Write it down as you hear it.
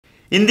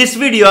In this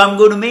video, I'm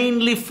going to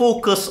mainly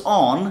focus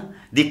on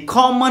the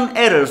common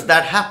errors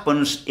that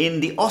happens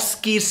in the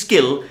OSCE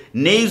skill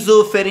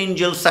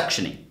nasopharyngeal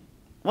suctioning.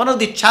 One of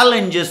the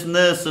challenges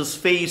nurses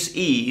face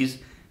is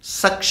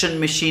suction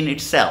machine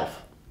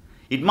itself.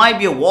 It might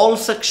be a wall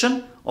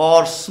suction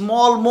or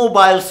small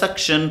mobile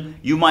suction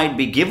you might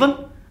be given,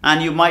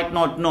 and you might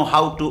not know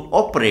how to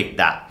operate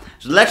that.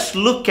 So let's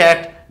look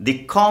at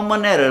the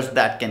common errors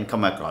that can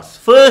come across.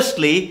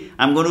 Firstly,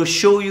 I'm going to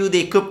show you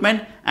the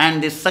equipment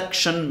and the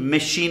suction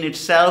machine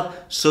itself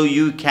so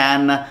you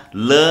can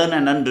learn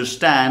and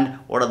understand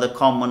what are the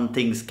common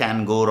things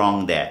can go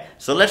wrong there.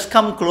 So let's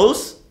come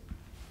close.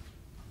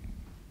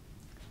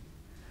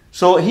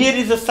 So here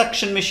is a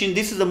suction machine.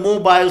 This is a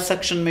mobile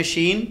suction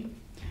machine.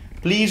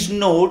 Please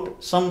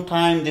note,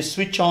 sometimes the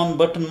switch on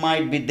button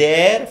might be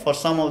there for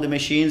some of the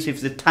machines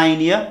if it's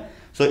tinier.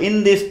 So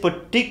in this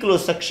particular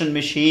suction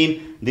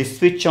machine, the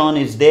switch on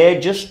is there.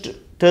 Just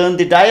turn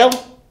the dial.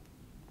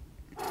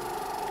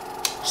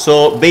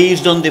 So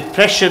based on the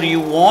pressure you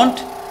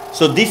want.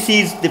 So this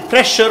is the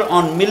pressure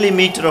on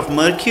millimeter of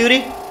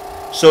mercury.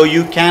 So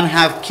you can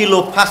have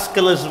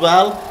kilopascal as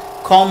well.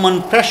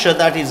 Common pressure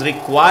that is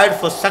required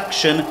for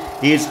suction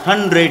is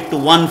 100 to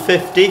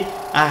 150.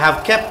 I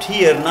have kept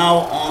here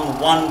now on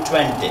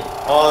 120.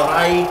 All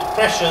right,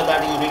 pressure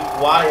that you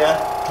require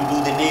to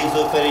do the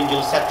nasopharyngeal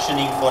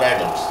suctioning for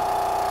adults.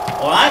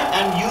 All right,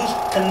 and you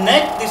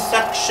connect the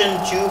suction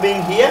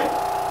tubing here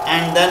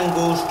and then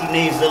goes to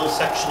nasal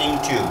suctioning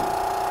tube.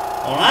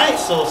 All right,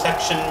 so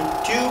suction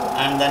tube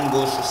and then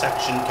goes to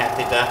suction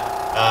catheter,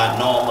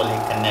 normally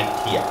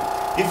connect here.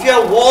 If you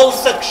have wall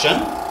suction,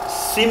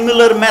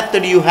 similar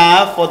method you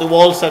have for the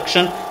wall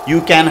suction, you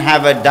can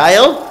have a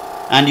dial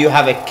and you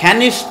have a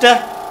canister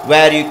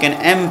where you can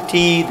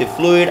empty the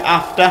fluid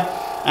after,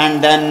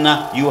 and then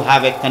you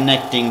have a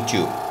connecting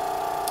tube.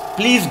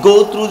 Please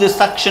go through the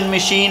suction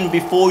machine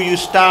before you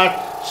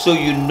start so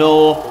you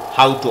know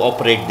how to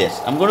operate this.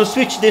 I'm going to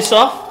switch this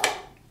off.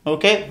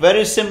 Okay,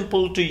 very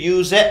simple to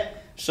use it.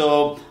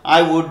 So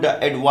I would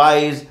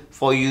advise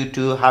for you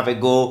to have a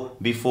go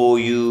before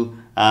you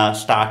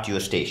start your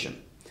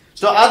station.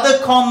 So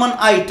other common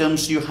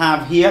items you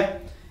have here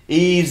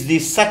is the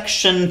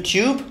suction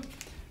tube.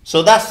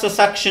 So that's the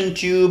suction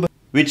tube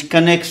which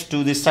connects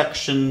to the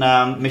suction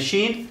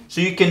machine.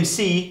 So you can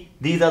see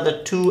these are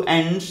the two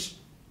ends,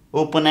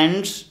 open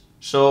ends.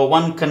 So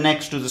one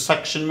connects to the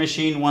suction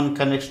machine, one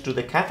connects to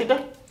the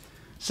catheter.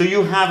 So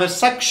you have a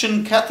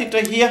suction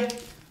catheter here.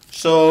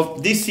 So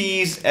this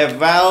is a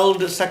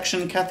valved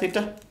suction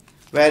catheter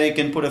where you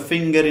can put a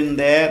finger in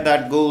there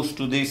that goes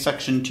to the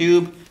suction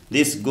tube.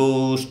 This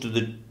goes to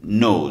the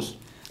nose.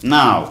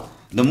 Now,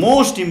 the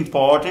most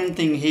important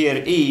thing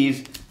here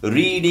is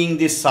reading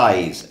the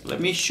size. Let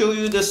me show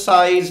you the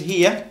size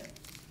here.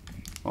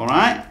 All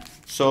right.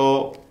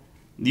 So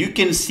you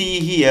can see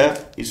here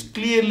is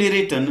clearly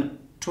written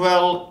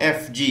 12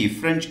 FG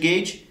French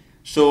gauge.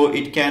 So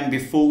it can be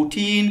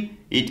 14,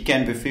 it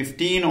can be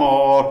 15,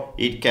 or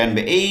it can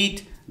be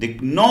 8. The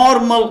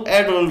normal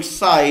adult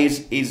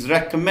size is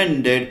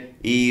recommended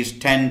is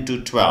 10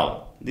 to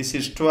 12. This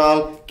is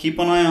 12. Keep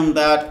an eye on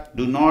that.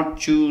 Do not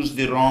choose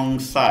the wrong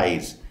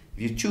size.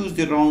 If you choose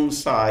the wrong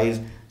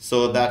size,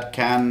 so that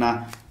can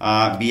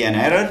be an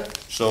error.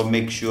 So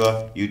make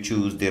sure you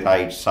choose the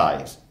right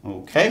size.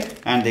 Okay,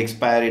 and the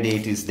expiry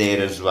date is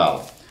there as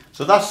well.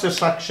 So that's the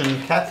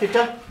suction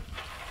catheter.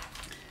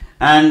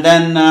 And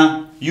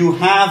then you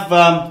have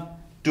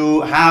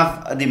to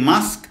have the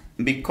mask,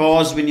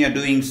 because when you're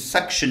doing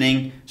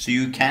suctioning, so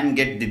you can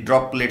get the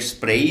droplet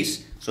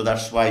sprays. So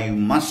that's why you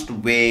must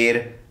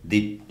wear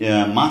the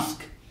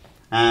mask,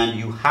 and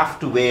you have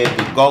to wear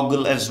the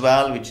goggle as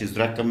well, which is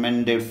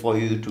recommended for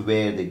you to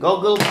wear the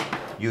goggle.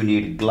 You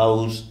need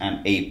gloves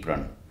and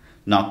apron.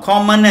 Now,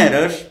 common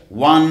errors,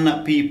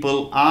 one,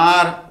 people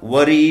are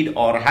worried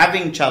or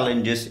having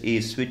challenges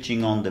is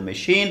switching on the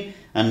machine,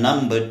 and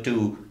number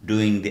two,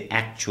 doing the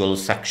actual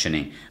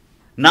suctioning.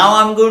 Now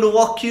I'm going to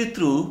walk you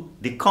through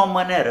the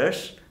common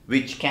errors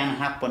which can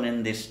happen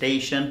in this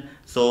station.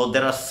 So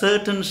there are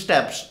certain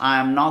steps I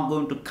am not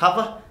going to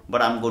cover,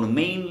 but I'm going to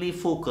mainly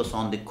focus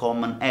on the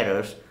common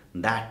errors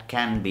that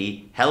can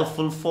be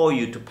helpful for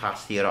you to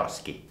pass your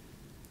OSCE.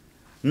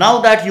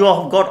 Now that you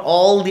have got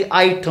all the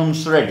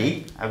items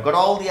ready,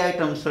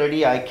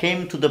 I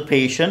came to the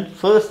patient.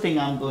 First thing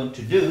I'm going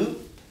to do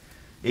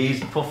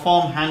is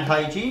perform hand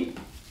hygiene.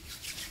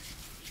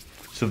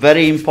 So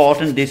very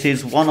important, this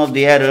is one of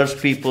the errors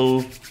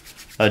people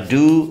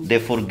do. They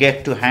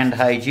forget to hand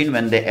hygiene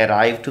when they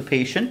arrive to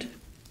patient.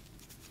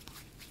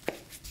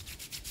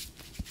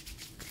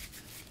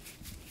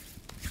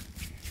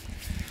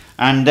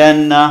 And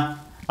then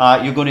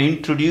you're going to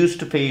introduce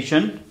to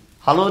patient.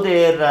 Hello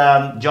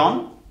there,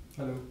 John.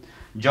 Hello.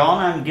 John,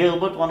 I'm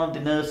Gilbert, one of the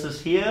nurses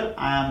here.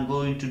 I am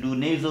going to do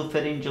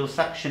nasopharyngeal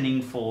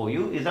suctioning for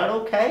you. Is that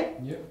okay?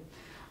 Yeah.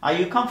 Are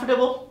you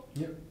comfortable?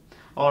 Yeah.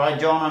 Alright,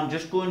 John, I'm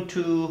just going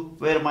to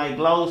wear my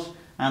gloves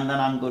and then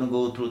I'm going to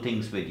go through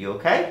things with you,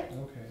 okay?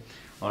 Okay.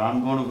 Or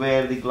I'm going to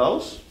wear the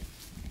gloves.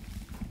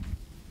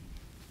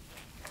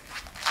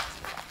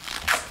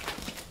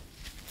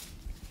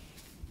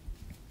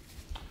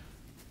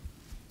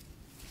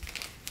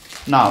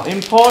 Now,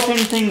 important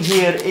thing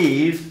here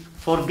is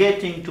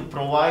forgetting to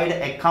provide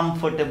a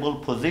comfortable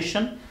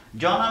position.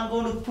 John, I'm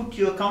going to put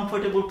you a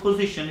comfortable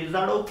position. Is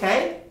that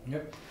okay?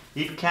 Yep.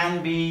 It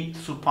can be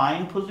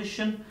supine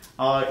position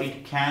or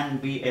it can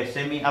be a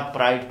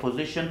semi-upright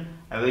position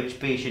which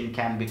patient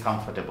can be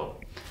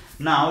comfortable.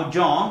 Now,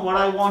 John, what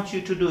I want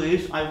you to do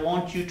is I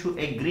want you to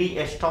agree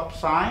a stop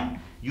sign.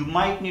 You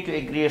might need to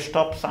agree a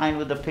stop sign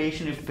with the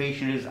patient if the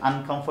patient is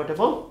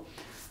uncomfortable.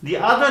 The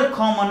other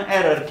common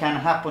error can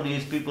happen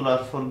is people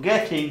are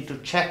forgetting to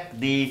check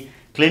the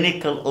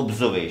clinical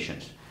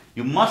observations.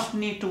 You must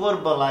need to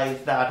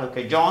verbalize that,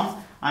 okay,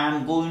 John, I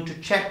am going to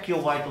check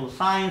your vital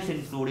signs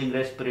including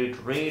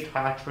respiratory rate,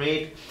 heart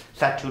rate,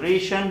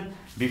 saturation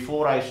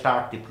before I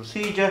start the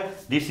procedure.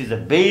 This is a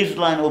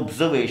baseline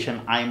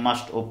observation I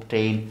must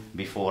obtain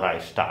before I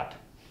start.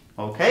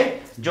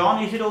 Okay,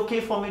 John, is it okay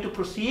for me to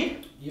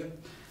proceed? Yep.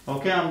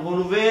 Okay, I'm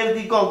going to wear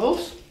the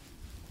goggles.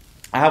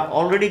 I have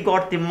already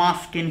got the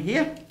mask in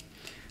here,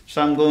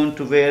 so I'm going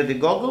to wear the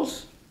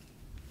goggles.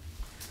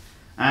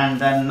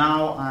 And then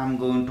now I'm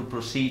going to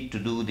proceed to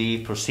do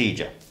the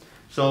procedure.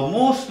 So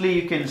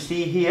mostly you can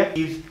see here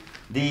is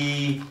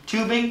the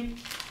tubing,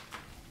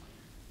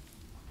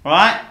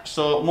 right?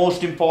 So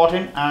most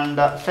important, and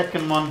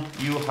second one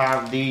you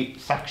have the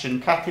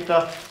suction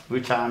catheter,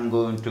 which I'm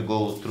going to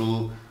go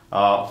through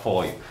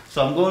for you.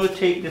 So I'm going to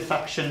take the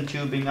suction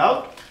tubing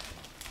out.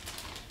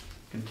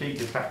 You can take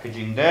the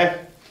packaging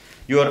there.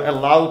 You are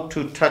allowed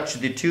to touch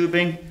the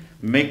tubing.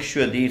 Make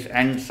sure these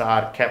ends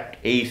are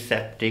kept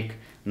aseptic,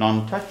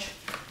 non-touch.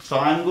 So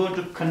I'm going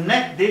to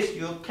connect this.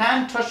 You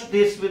can touch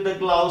this with the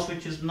gloves,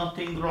 which is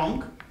nothing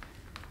wrong.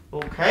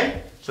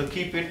 Okay, so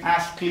keep it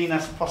as clean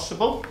as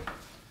possible.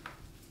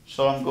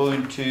 So I'm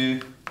going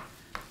to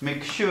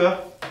make sure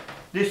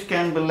this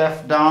can be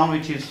left down,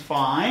 which is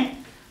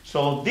fine.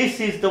 So this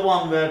is the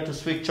one where to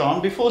switch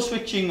on. Before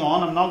switching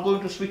on, I'm not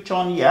going to switch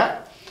on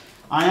yet.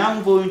 I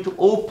am going to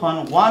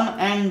open one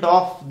end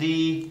of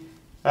the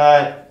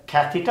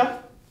catheter.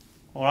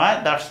 All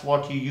right, that's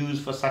what you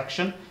use for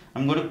suction.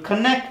 I'm going to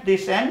connect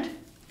this end,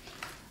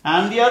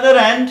 and the other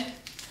end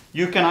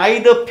you can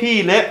either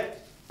peel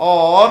it,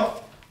 or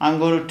I'm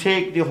going to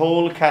take the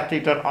whole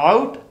catheter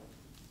out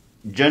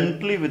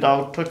gently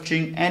without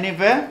touching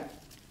anywhere.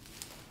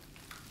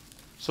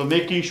 So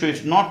making sure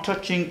it's not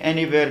touching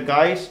anywhere,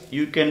 guys.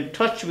 You can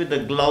touch with the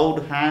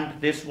gloved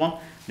hand. This one,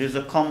 there's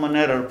a common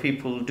error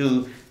people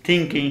do,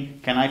 thinking,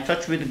 can I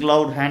touch with the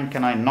gloved hand,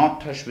 can I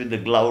not touch with the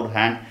gloved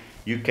hand?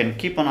 You can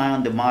keep an eye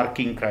on the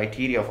marking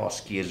criteria of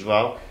OSCE as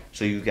well.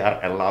 So you are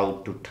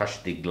allowed to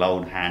touch the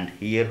gloved hand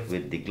here.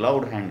 With the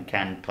gloved hand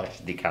can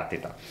touch the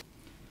catheter.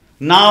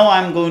 Now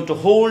I'm going to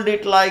hold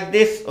it like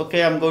this.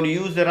 Okay, I'm going to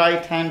use the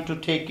right hand to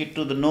take it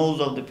to the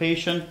nose of the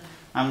patient.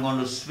 I'm going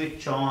to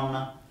switch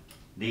on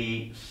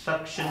the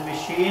suction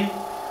machine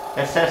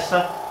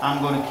assessor.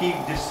 I'm going to keep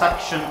the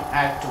suction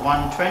at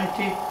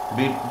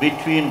 120,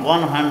 between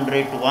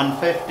 100 to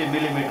 150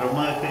 millimeter of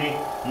mercury.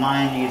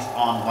 Mine is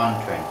on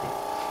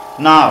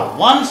 120. Now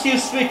once you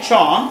switch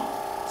on,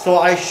 so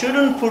I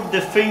shouldn't put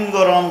the finger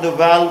on the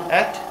valve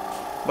yet,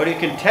 but you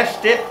can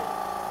test it.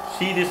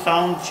 See the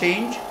sound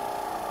change?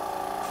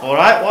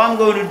 Alright, what I'm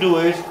going to do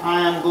is I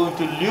am going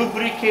to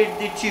lubricate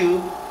the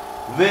tube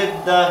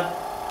with the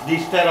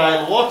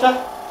sterile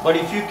water. But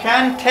if you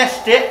can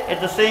test it at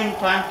the same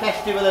time,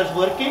 test it whether it's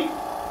working.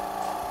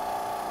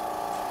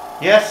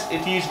 Yes,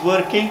 it is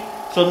working.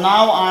 So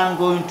now I'm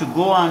going to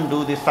go and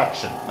do the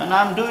suction. When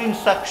I'm doing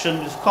suction,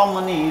 this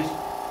common is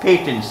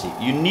patency.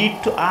 You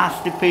need to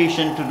ask the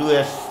patient to do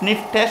a sniff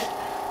test.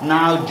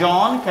 Now,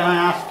 John, can I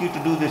ask you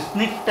to do the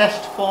sniff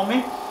test for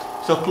me?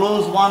 So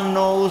close one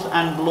nose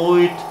and blow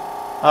it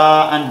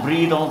and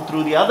breathe on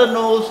through the other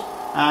nose,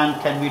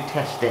 and can we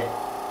test it?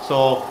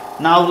 So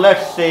now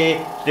let's say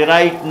the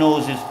right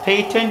nose is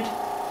patent,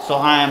 so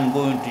I am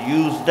going to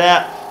use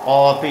that,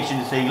 or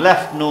patient is saying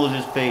left nose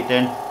is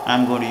patent,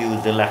 I'm going to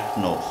use the left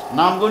nose.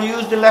 Now I'm going to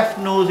use the left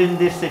nose in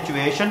this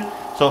situation.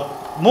 So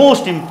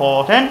most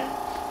important,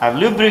 I've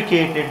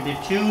lubricated the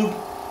tube.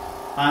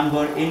 I'm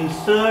going to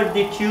insert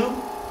the tube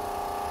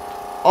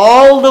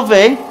all the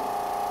way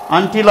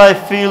until I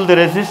feel the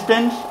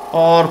resistance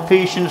or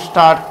patient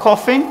start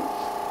coughing.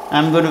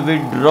 I'm going to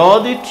withdraw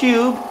the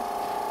tube.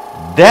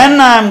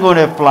 Then I'm going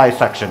to apply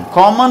suction.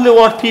 Commonly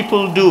what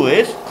people do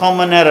is,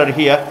 common error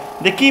here,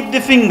 they keep the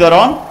finger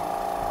on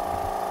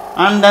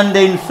and then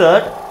they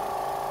insert.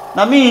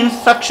 That means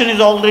suction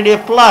is already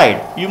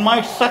applied. You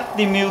might suck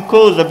the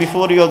mucosa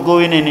before you are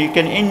going in. You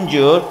can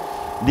injure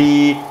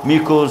the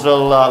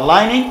mucosal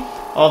lining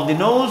of the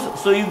nose.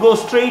 So you go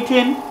straight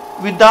in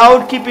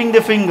without keeping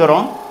the finger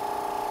on.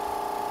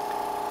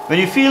 When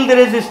you feel the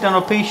resistance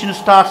or patient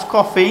starts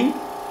coughing,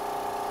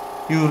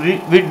 you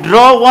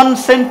withdraw 1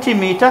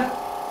 centimeter,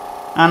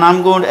 and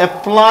I'm going to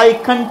apply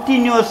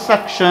continuous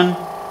suction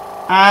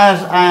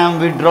as I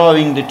am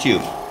withdrawing the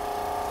tube.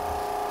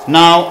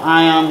 Now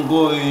I am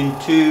going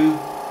to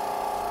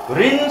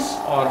rinse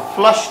or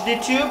flush the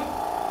tube,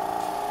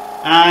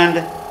 and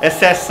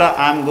assessor,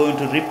 I'm going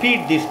to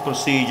repeat this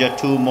procedure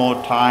 2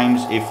 more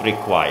times if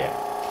required.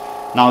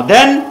 Now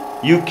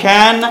then you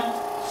can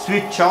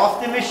switch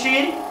off the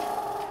machine,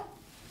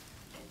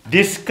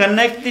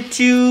 disconnect the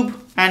tube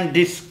and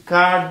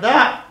discard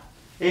that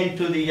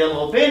into the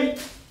yellow bin,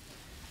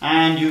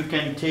 and you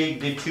can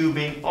take the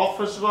tubing off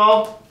as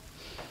well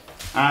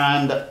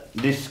and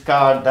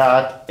discard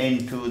that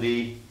into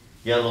the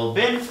yellow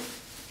bin,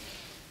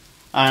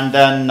 and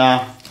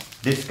then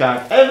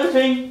discard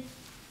everything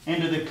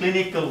into the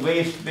clinical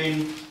waste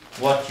bin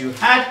what you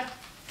had.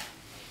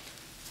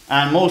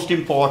 And most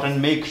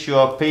important, make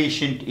sure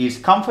patient is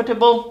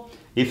comfortable.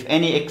 If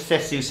any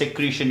excessive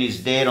secretion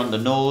is there on the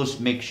nose,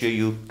 make sure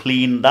you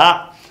clean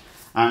that.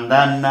 And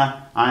then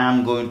I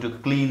am going to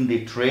clean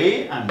the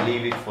tray and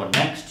leave it for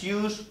next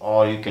use,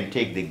 or you can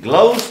take the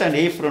gloves and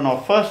apron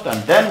off first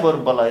and then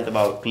verbalize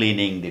about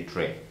cleaning the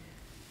tray.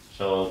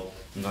 So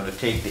I'm going to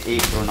take the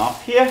apron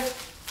off here.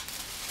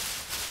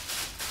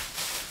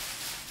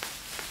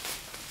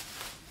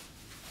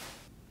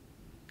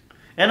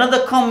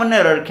 Another common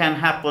error can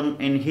happen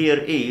in here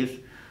is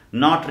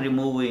not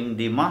removing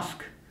the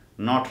mask,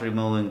 not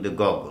removing the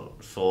goggle.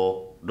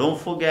 So don't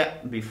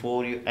forget,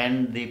 before you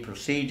end the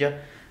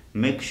procedure,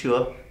 make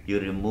sure you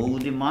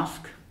remove the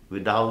mask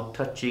without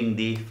touching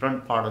the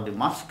front part of the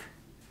mask.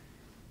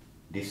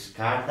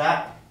 Discard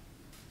that.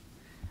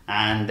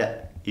 And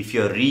if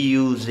you're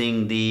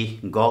reusing the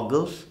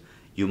goggles,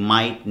 you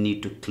might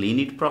need to clean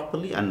it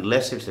properly,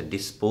 unless it's a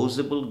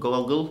disposable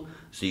goggle,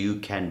 so you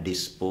can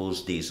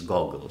dispose these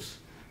goggles.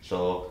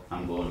 So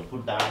I'm going to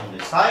put that on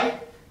the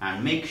side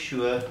and make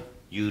sure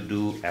you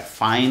do a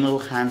final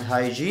hand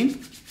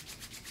hygiene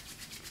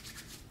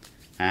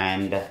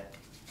and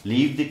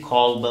leave the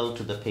call bell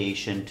to the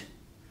patient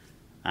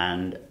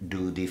and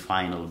do the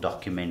final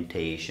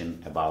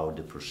documentation about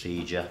the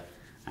procedure,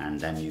 and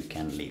then you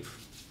can leave.